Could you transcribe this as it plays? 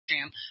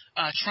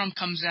scam. Trump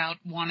comes out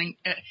wanting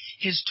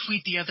his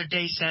tweet the other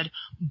day said,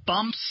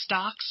 "Bump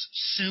stocks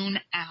soon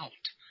out."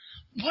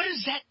 What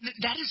is that?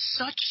 That is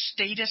such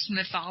status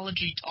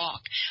mythology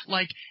talk,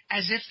 like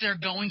as if they're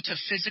going to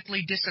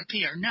physically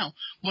disappear. No,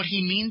 what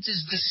he means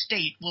is the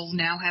state will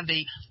now have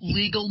a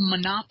legal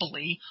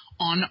monopoly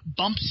on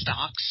bump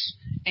stocks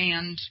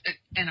and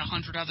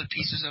 100 other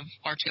pieces of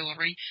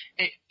artillery,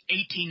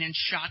 18-inch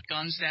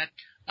shotguns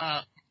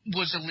that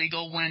was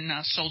illegal when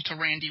sold to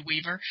Randy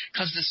Weaver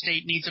because the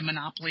state needs a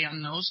monopoly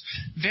on those.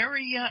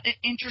 Very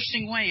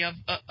interesting way of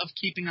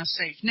keeping us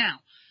safe. Now,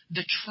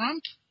 the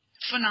Trump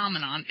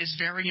phenomenon is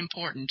very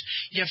important.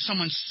 You have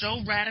someone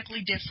so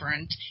radically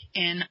different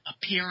in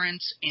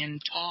appearance, in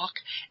talk,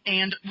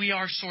 and we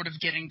are sort of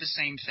getting the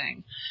same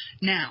thing.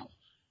 Now,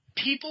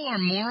 people are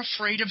more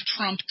afraid of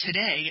Trump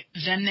today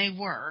than they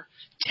were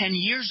 10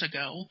 years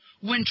ago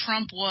when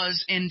Trump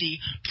was in the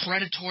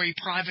predatory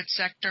private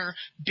sector,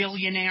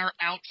 billionaire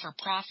out for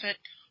profit,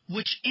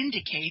 which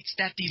indicates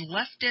that the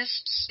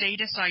leftist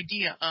status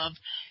idea of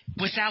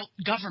without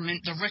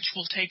government, the rich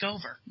will take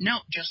over. No,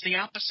 just the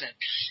opposite.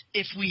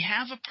 If we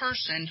have a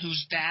person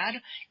who's bad,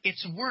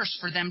 it's worse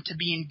for them to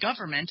be in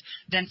government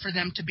than for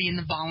them to be in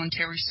the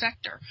voluntary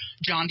sector.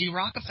 John D.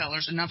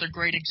 Rockefeller's another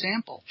great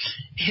example.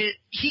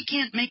 He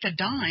can't make a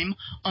dime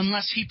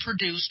unless he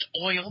produced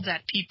oil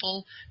that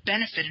people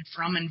benefited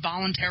from and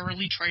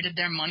voluntarily traded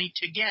their money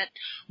to get,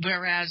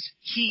 whereas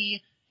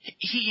he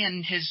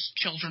and his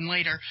children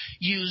later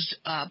used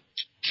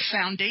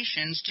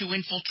foundations to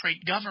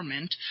infiltrate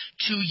government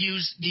to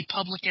use the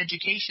public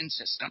education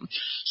system.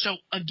 So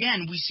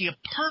again, we see a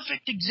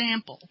perfect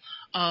example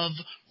of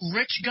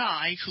rich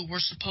guy who we're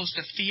supposed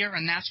to fear,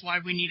 and that's why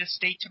we need a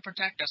state to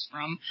protect us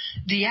from.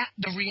 The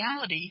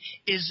reality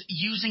is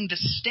using the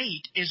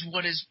state is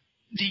what is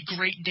the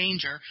great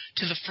danger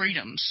to the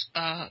freedoms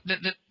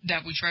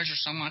that we treasure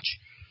so much.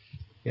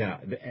 Yeah.